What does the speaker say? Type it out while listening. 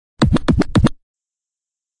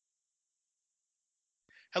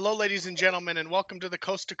Hello, ladies and gentlemen, and welcome to the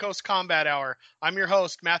Coast to Coast Combat Hour. I'm your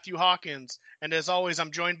host, Matthew Hawkins, and as always, I'm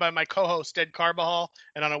joined by my co-host, Ed Carbajal,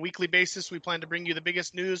 and on a weekly basis, we plan to bring you the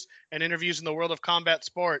biggest news and interviews in the world of combat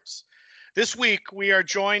sports. This week, we are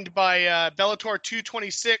joined by Bellator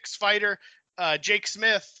 226 fighter Jake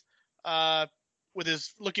Smith,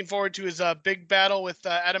 looking forward to his big battle with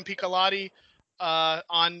Adam Piccolotti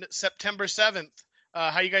on September 7th.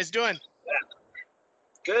 How you guys doing?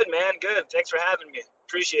 Good, man. Good. Thanks for having me.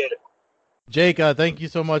 Appreciate it. Jake, thank you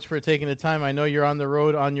so much for taking the time. I know you're on the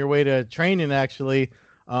road on your way to training, actually.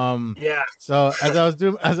 Yeah. So as I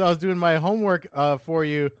was doing my homework for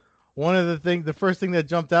you, the first thing that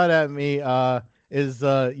jumped out at me is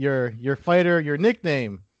your fighter, your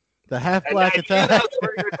nickname, the Half Black Attack. I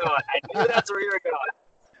knew that's where you were going.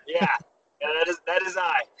 Yeah, that is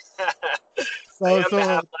I. I am the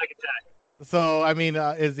Half Black Attack. So, I mean,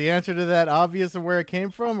 is the answer to that obvious of where it came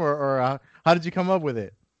from, or how did you come up with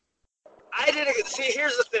it? I didn't see.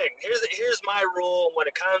 Here's the thing. Here's my rule when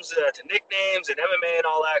it comes to nicknames and MMA and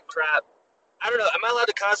all that crap. I don't know. Am I allowed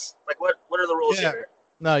to cuss? Like, what are the rules here?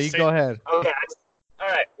 No, you go ahead. Okay. All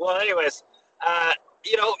right. Well, anyways,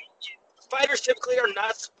 fighters typically are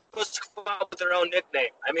not supposed to come up with their own nickname.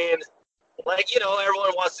 I mean,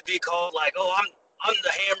 everyone wants to be called like, oh, I'm the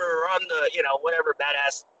Hammer, or I'm the, whatever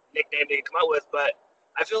badass nickname they can come up with, but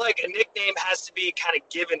I feel like a nickname has to be kind of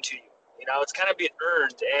given to you. It's kind of being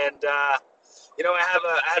earned. And I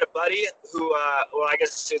had a buddy who, I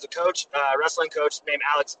guess he was a coach, wrestling coach named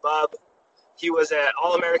Alex Bubb. He was an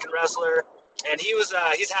All-American wrestler, and he's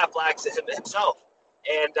half black himself.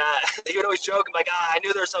 And he would always joke, like, I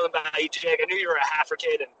knew there was something about you, Jake. I knew you were a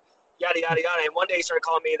African, and yada yada yada. And one day he started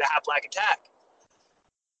calling me the Half Black Attack.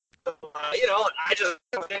 So, I just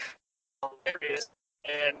hilarious.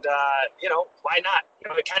 And why not?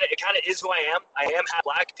 It kind of is who I am. I am half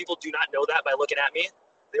black. People do not know that by looking at me.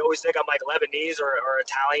 They always think I'm like Lebanese or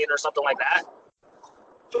Italian or something like that.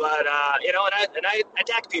 But and I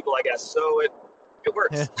attack people, I guess. So it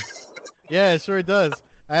works. Yeah, it sure does.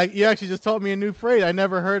 You actually just taught me a new phrase. I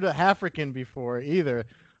never heard of African before either.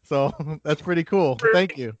 So that's pretty cool.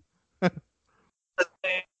 Thank you.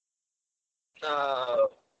 Oh,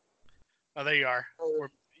 there you are.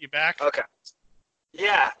 You back? Okay.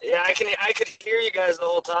 Yeah, I could hear you guys the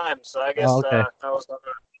whole time, so I guess okay. I was.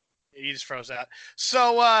 You just froze out.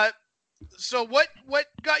 So what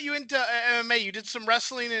got you into MMA? You did some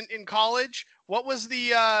wrestling in college. What was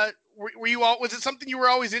the was it something you were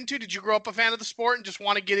always into? Did you grow up a fan of the sport and just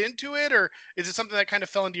want to get into it, or is it something that kind of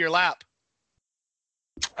fell into your lap?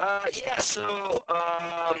 Yeah. So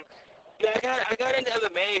I got into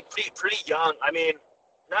MMA pretty young. I mean,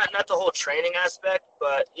 not the whole training aspect,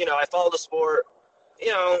 but I followed the sport.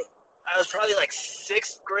 I was probably like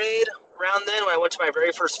 6th grade around then when I went to my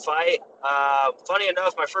very first fight. Funny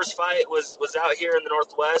enough, my first fight was out here in the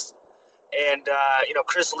Northwest. And,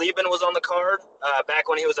 Chris Lieben was on the card back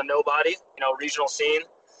when he was a nobody, regional scene.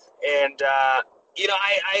 And, I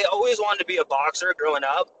always wanted to be a boxer growing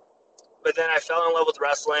up. But then I fell in love with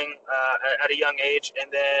wrestling at a young age.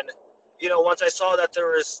 And then, once I saw that there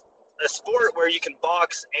was a sport where you can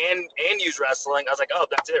box and use wrestling, I was like, oh,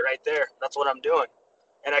 that's it right there. That's what I'm doing.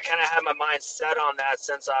 And I kind of had my mind set on that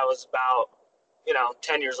since I was about,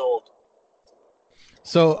 10 years old.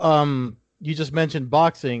 So, you just mentioned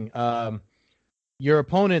boxing. Your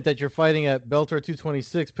opponent that you're fighting at Bellator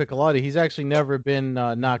 226, Piccolotti, he's actually never been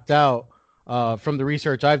knocked out from the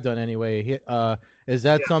research I've done anyway. Is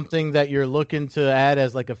that something that you're looking to add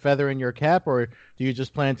as like a feather in your cap, or do you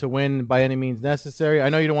just plan to win by any means necessary? I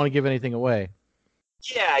know you don't want to give anything away.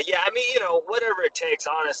 Yeah. I mean, whatever it takes,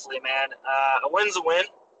 honestly, man. A win's a win.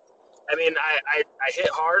 I mean, I hit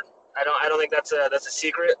hard. I don't think that's a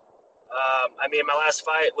secret. I mean, my last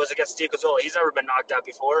fight was against Steve Cazzola. He's never been knocked out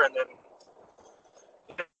before, and then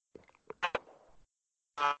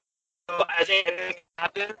I think anything can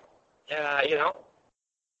happen.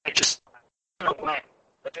 I just don't win.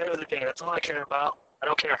 At the end of the day, that's all I care about. I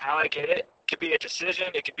don't care how I get it. It could be a decision.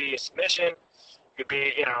 It could be a submission. It could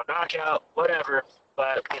be, knockout, whatever.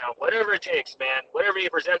 But, whatever it takes, man. Whatever he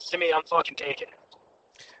presents to me, I'm fucking taking it.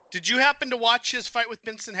 Did you happen to watch his fight with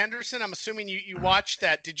Vincent Henderson? I'm assuming you watched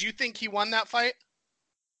that. Did you think he won that fight?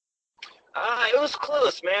 It was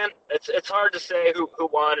close, man. It's hard to say who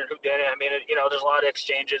won and who didn't. I mean, there's a lot of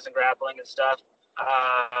exchanges and grappling and stuff.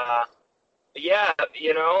 Yeah,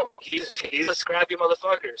 he's a scrappy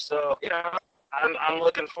motherfucker. So, I'm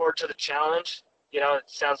looking forward to the challenge. It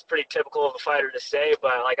sounds pretty typical of a fighter to say,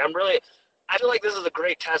 but I feel like this is a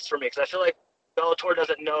great test for me because I feel like Bellator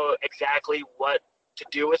doesn't know exactly what to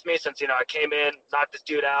do with me since, I came in, knocked this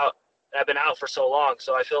dude out, and I've been out for so long.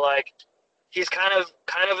 So I feel like he's kind of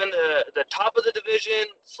in the top of the division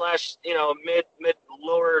 / mid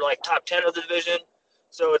lower like top 10 of the division.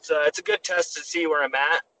 So it's a good test to see where I'm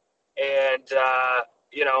at, and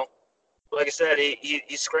like I said,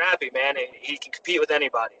 he's scrappy, man, and he can compete with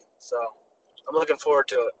anybody. So I'm looking forward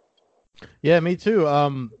to it. Yeah, me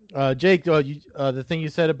too. Jake, the thing you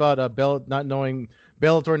said about Bellator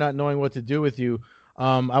not knowing what to do with you.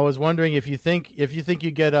 I was wondering if you think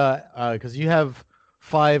you get because you have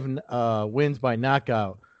 5 wins by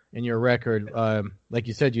knockout in your record. Like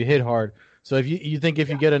you said, you hit hard. So if you think if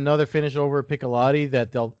you get another finish over Piccolotti,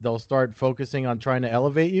 that they'll start focusing on trying to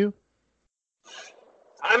elevate you.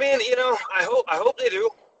 I mean, I hope they do,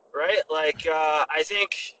 right? Like, I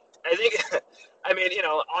think, I mean,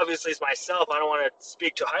 obviously it's myself. I don't want to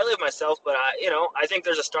speak too highly of myself, but I think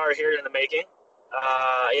there's a star here in the making.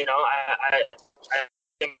 I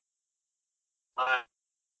think, my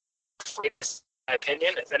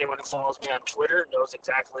opinion. If anyone who follows me on Twitter knows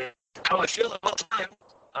exactly how I feel all the time.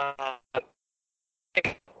 I'm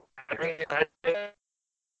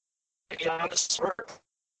a sport.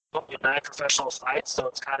 9 professional fights, so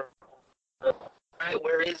it's kind of right.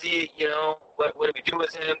 Where is he? What do we do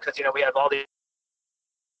with him? Because we have all these.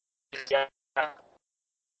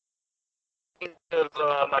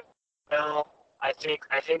 I think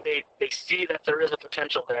they see that there is a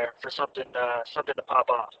potential there for something to pop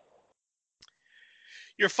off.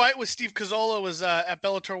 Your fight with Steve Cazzola was at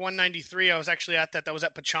Bellator 193. I was actually at that. That was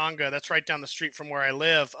at Pachanga. That's right down the street from where I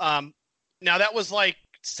live. Now that was like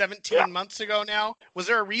 17 months ago now. Was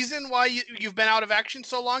there a reason why you've been out of action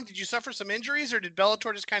so long? Did you suffer some injuries, or did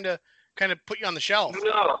Bellator just kind of put you on the shelf?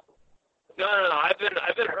 No. I've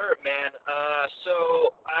been hurt, man.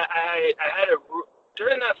 So I had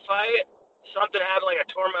during that fight, something happened. Like I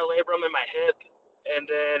tore my labrum in my hip, and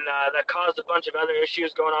then that caused a bunch of other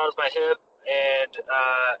issues going on with my hip. And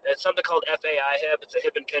it's something called FAI hip. It's a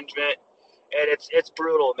hip impingement, and it's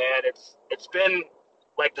brutal, man. It's been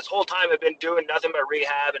like this whole time I've been doing nothing but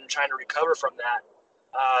rehab and trying to recover from that.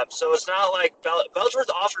 So it's not like Bellator's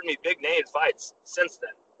offered me big name fights since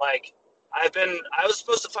then. Like I was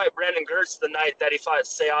supposed to fight Brandon Gertz the night that he fought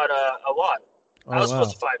Sayat Awad. I was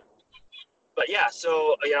supposed to fight him. But yeah,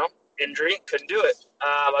 so injury, couldn't do it.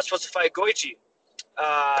 I was supposed to fight Goichi.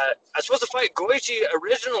 I was supposed to fight Goichi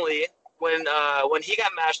originally when he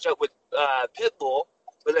got matched up with Pitbull,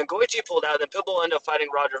 but then Goichi pulled out, and then Pitbull ended up fighting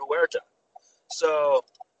Roger Huerta. So,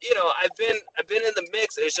 I've been in the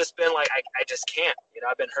mix. It's just been like I just can't.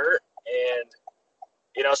 I've been hurt, and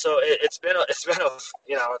so it's been an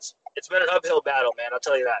uphill battle, man. I'll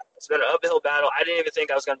tell you that. It's been an uphill battle. I didn't even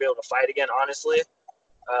think I was going to be able to fight again, honestly.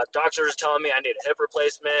 Doctor was telling me I need a hip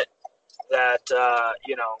replacement, that I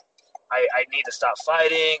need to stop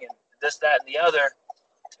fighting, and this, that, and the other.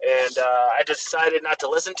 And I decided not to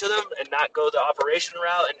listen to them and not go the operation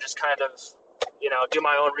route and just kind of, do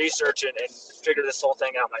my own research and figure this whole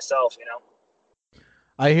thing out myself,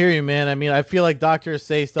 I hear you, man. I mean, I feel like doctors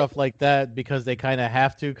say stuff like that because they kind of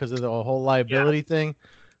have to because of the whole liability thing.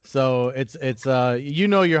 So it's how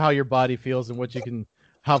your body feels and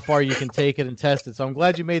how far you can take it and test it. So I'm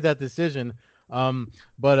glad you made that decision.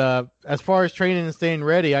 But as far as training and staying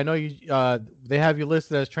ready, I know they have you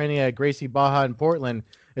listed as training at Gracie Barra in Portland.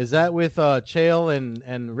 Is that with Chael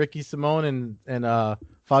and Ricky Simone and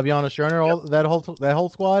Fabiano Scherner, that whole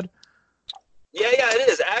squad? Yeah, it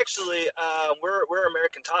is. Actually, we're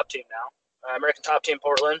American Top Team now. American Top Team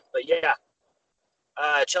Portland. But yeah,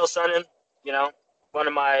 Chael Sonnen, one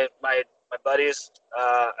of my buddies.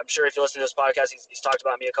 I'm sure if you listen to this podcast, he's talked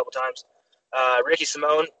about me a couple times. Ricky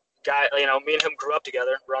Simone, guy, me and him grew up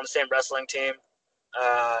together. We're on the same wrestling team.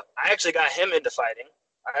 I actually got him into fighting.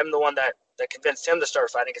 I'm the one that convinced him to start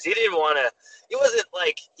fighting because he didn't want to. He wasn't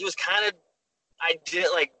like, he was kind of, I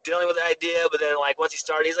didn't like dealing with the idea, but then like once he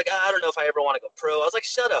started, he's like, I don't know if I ever want to go pro. I was like,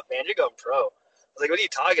 shut up, man, you're going pro. I was like, what are you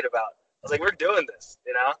talking about? I was like, we're doing this,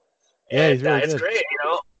 Yeah, and he's really it's good. great,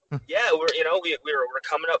 Yeah, we're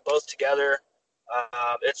coming up both together.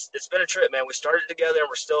 It's been a trip, man. We started together, and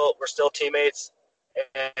we're still teammates.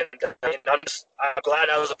 And I'm glad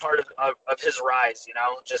I was a part of his rise,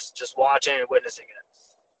 just watching and witnessing it.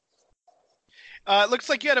 It looks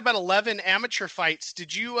like you had about 11 amateur fights.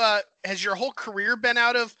 Did you? Has your whole career been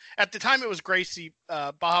out of? At the time, it was Gracie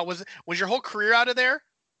Barra. Was your whole career out of there?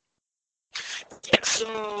 Yeah,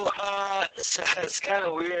 so it's kind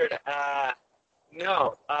of weird.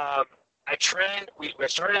 No, I trained. We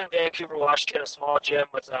started in Vancouver, Washington, a small gym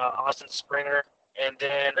with Austin Springer, and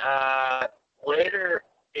then later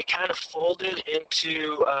it kind of folded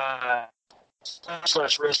into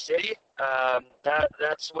 / Rift City.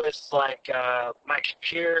 That's with like Mike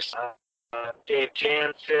Pierce, Dave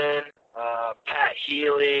Jansen, Pat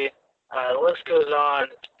Healy. The list goes on,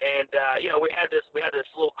 and we had this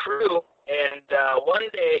little crew, and one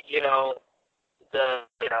day,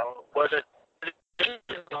 wasn't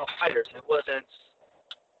fighters. It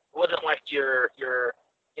wasn't like your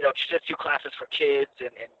jiu-jitsu classes for kids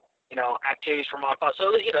and activities for mom and pop.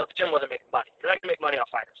 So the gym wasn't making money. You're not gonna make money off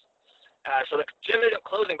fighters. So the gym ended up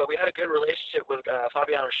closing, but we had a good relationship with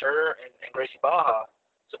Fabiano Scherner and Gracie Baja.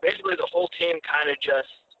 So basically, the whole team kind of just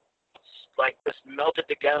melted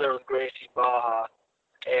together with Gracie Baja,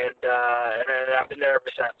 and I've been there ever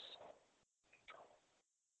since.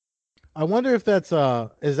 I wonder if that's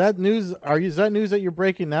is that news? Is that news that you're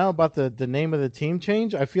breaking now about the name of the team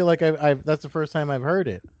change? I feel like I've that's the first time I've heard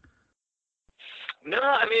it. No,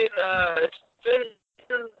 I mean it's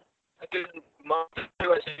been a good month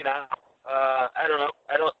now. I don't know.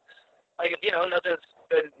 I don't nothing's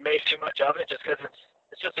been made too much of it just because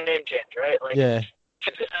it's just a name change, right? Like Yeah.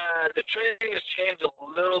 The training has changed a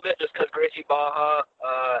little bit just because Gracie Baja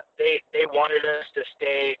they wanted us to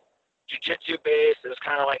stay jiu-jitsu based. It was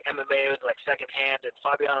kind of like MMA was like second hand, and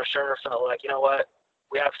Fabiano Scherner felt like, you know what,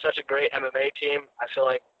 we have such a great MMA team. I feel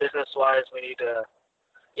like business wise we need to,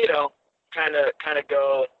 kind of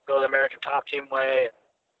go the American top team way. And,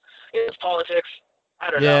 it's politics. I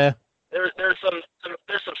don't know. There's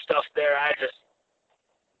some stuff there. I just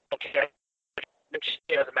okay. It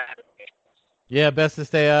doesn't matter to me. Yeah, best to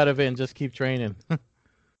stay out of it and just keep training.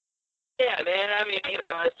 Yeah, man. I mean,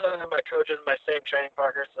 I still have my coaches, my same training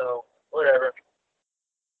partner, so whatever.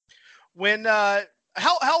 When how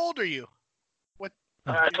old are you? What?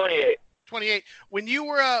 28. 28. When you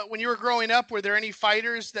were growing up, were there any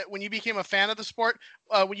fighters that when you became a fan of the sport,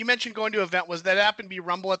 when you mentioned going to an event, was that happen to be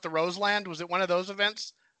Rumble at the Roseland? Was it one of those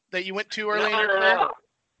events that you went to early in your career?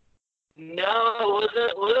 No,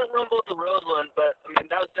 it wasn't Rumble at the Roseland, but I mean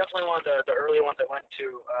that was definitely one of the early ones I went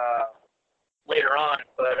to later on.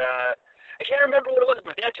 But I can't remember what it was.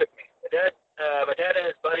 My dad took me. My dad and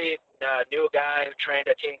his buddy knew a guy who trained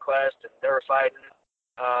at Team Quest, and they were fighting.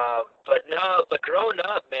 But growing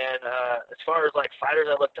up, man, as far as like fighters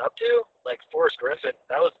I looked up to, like Forrest Griffin,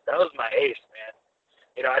 that was my ace, man.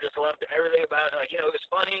 I just loved everything about it. Like, it was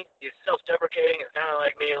funny. He's self-deprecating. It's kind of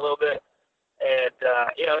like me a little bit. And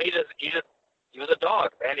he was a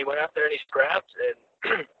dog, man. He went out there and he scrapped,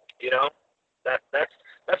 and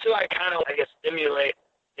that's who I kind of, I guess, emulate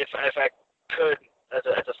if I could as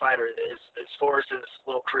a fighter is Forrest's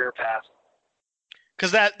little career path.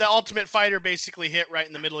 Because the Ultimate Fighter basically hit right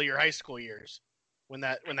in the middle of your high school years when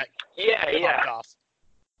that popped off.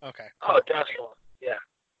 Okay. Oh, definitely. Yeah.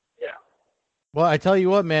 Well, I tell you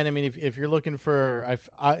what, man. I mean, if you're looking for,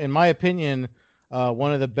 in my opinion,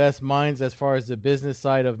 one of the best minds as far as the business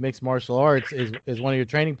side of mixed martial arts is one of your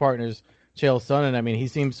training partners, Chael Sonnen. I mean, he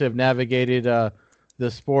seems to have navigated the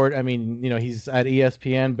sport. I mean, he's at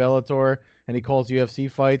ESPN, Bellator, and he calls UFC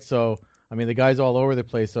fights. So, I mean, the guy's all over the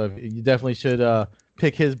place. So you definitely should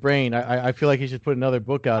pick his brain. I feel like he should put another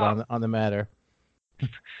book out on the matter.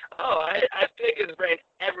 Oh, I pick his brain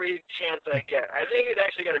every chance I get. I think he's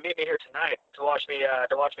actually going to meet me here tonight to watch me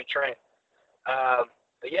train.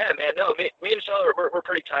 But yeah, man, no, me and Chael, we're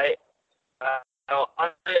pretty tight. I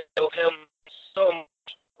know him so much.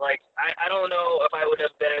 Like, I don't know if I would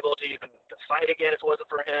have been able to even fight again if it wasn't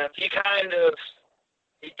for him. He kind of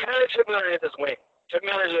took me underneath his wing. Took me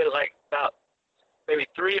under his wing like about maybe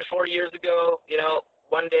 3 or 4 years ago.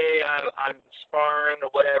 One day I'm sparring or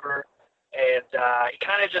whatever, and he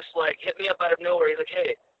kind of just like hit me up out of nowhere. He's like,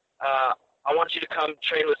 hey, I want you to come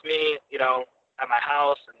train with me, at my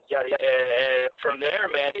house, and yada yada. And from there,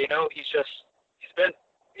 man, he's been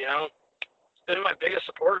my biggest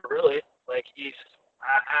supporter, really. Like,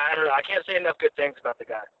 I don't know, I can't say enough good things about the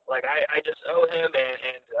guy. Like, I just owe him, and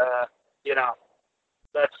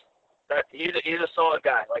he's a solid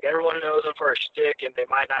guy. Like, everyone knows him for a shtick, and they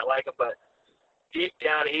might not like him, but deep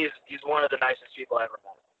down, he's one of the nicest people I ever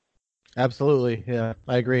met. Absolutely, yeah,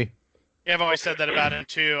 I agree. Yeah, I've always said that about him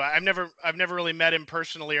too. I've never really met him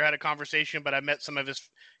personally or had a conversation, but I met some of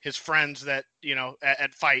his friends that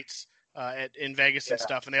at fights in Vegas and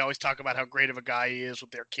stuff, and they always talk about how great of a guy he is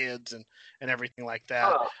with their kids and everything like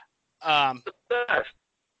that.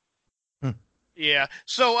 Yeah.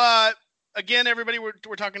 So again, everybody,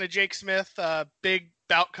 we're talking to Jake Smith. Big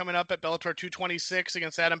bout coming up at Bellator 226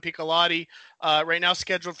 against Adam Piccolotti. Right now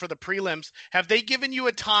scheduled for the prelims. Have they given you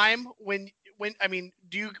a time when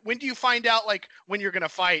do you find out like when you're going to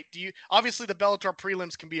fight? Obviously the Bellator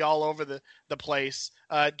prelims can be all over the place.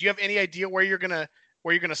 Do you have any idea where you're going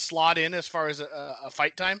to slot in as far as a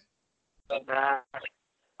fight time?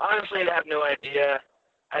 Honestly, I have no idea.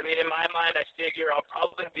 I mean, in my mind, I figure I'll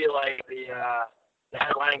probably be like the the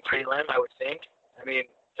headlining prelim, I would think. I mean,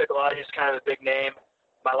 Piccolotti is kind of a big name.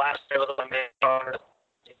 My last fight was on the main card,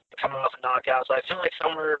 coming off a knockout, so I feel like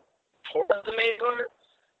somewhere towards the main card.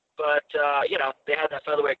 But they had that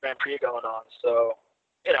featherweight Grand Prix going on, so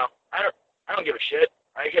I don't give a shit.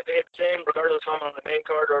 I get paid the same regardless if I'm on the main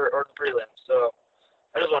card or the prelim. So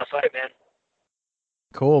I just want to fight, man.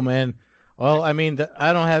 Cool, man. Well, I mean,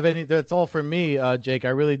 I don't have any. That's all for me, Jake. I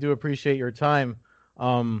really do appreciate your time.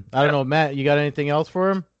 I don't know, Matt. You got anything else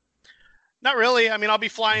for him? Not really. I mean, I'll be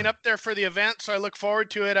flying up there for the event, so I look forward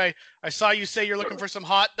to it. I saw you say you're looking for some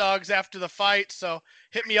hot dogs after the fight, so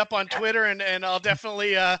hit me up on Twitter, and I'll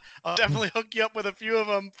definitely hook you up with a few of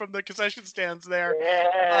them from the concession stands there.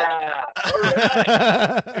 Yeah. All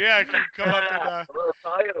right. Yeah, come up and. What are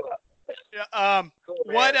talking about? Yeah. Cool,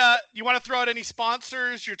 what you want to throw out any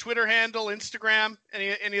sponsors? Your Twitter handle, Instagram,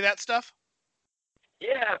 any of that stuff?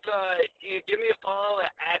 Yeah, you give me a follow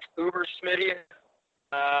at Uber Smitty.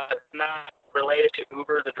 Not related to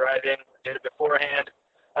Uber, the drive-in. Did it beforehand.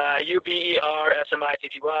 UberSmitty.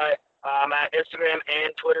 I'm at Instagram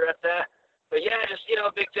and Twitter at that. But yeah, just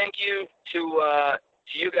a big thank you to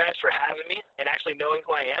you guys for having me and actually knowing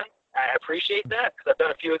who I am. I appreciate that because I've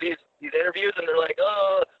done a few of these interviews and they're like,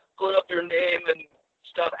 oh, put up your name and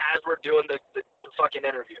stuff as we're doing the fucking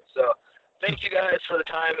interview. So thank you guys for the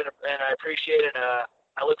time and I appreciate it.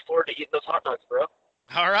 I look forward to eating those hot dogs, bro.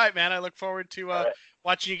 All right, man. I look forward to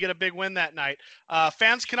watching you get a big win that night.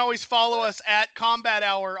 Fans can always follow us at Combat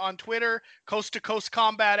Hour on Twitter, Coast to Coast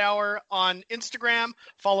Combat Hour on Instagram.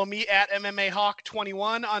 Follow me at MMA Hawk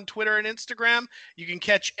 21 on Twitter and Instagram. You can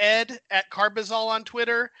catch Ed at Carbazol on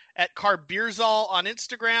Twitter, at Carbeerzol on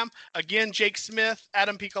Instagram. Again, Jake Smith,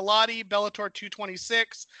 Adam Piccolotti, Bellator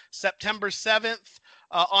 226, September 7th.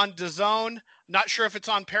 On DAZN. Not sure if it's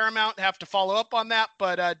on Paramount. Have to follow up on that,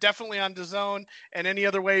 but definitely on DAZN and any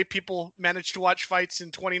other way people manage to watch fights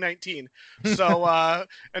in 2019. So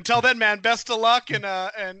until then, man, best of luck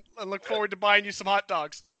and look forward to buying you some hot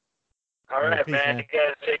dogs. All right, peace, man. man. You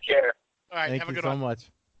guys take care. All right, Thank have a you good so one.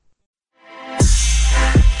 much.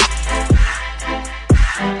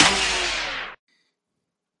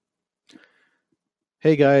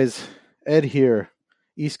 Hey guys, Ed here.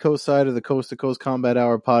 East Coast side of the Coast to Coast Combat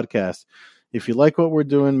Hour podcast. If you like what we're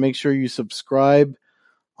doing, make sure you subscribe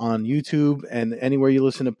on YouTube and anywhere you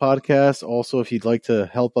listen to podcasts. Also, if you'd like to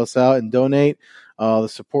help us out and donate, the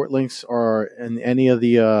support links are in any of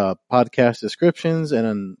the podcast descriptions,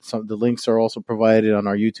 and the links are also provided on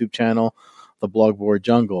our YouTube channel, The Blogboard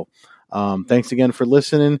Jungle. Thanks again for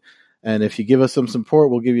listening, and if you give us some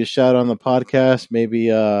support, we'll give you a shout out on the podcast, maybe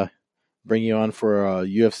bring you on for a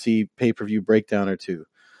UFC pay-per-view breakdown or two.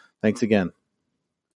 Thanks again.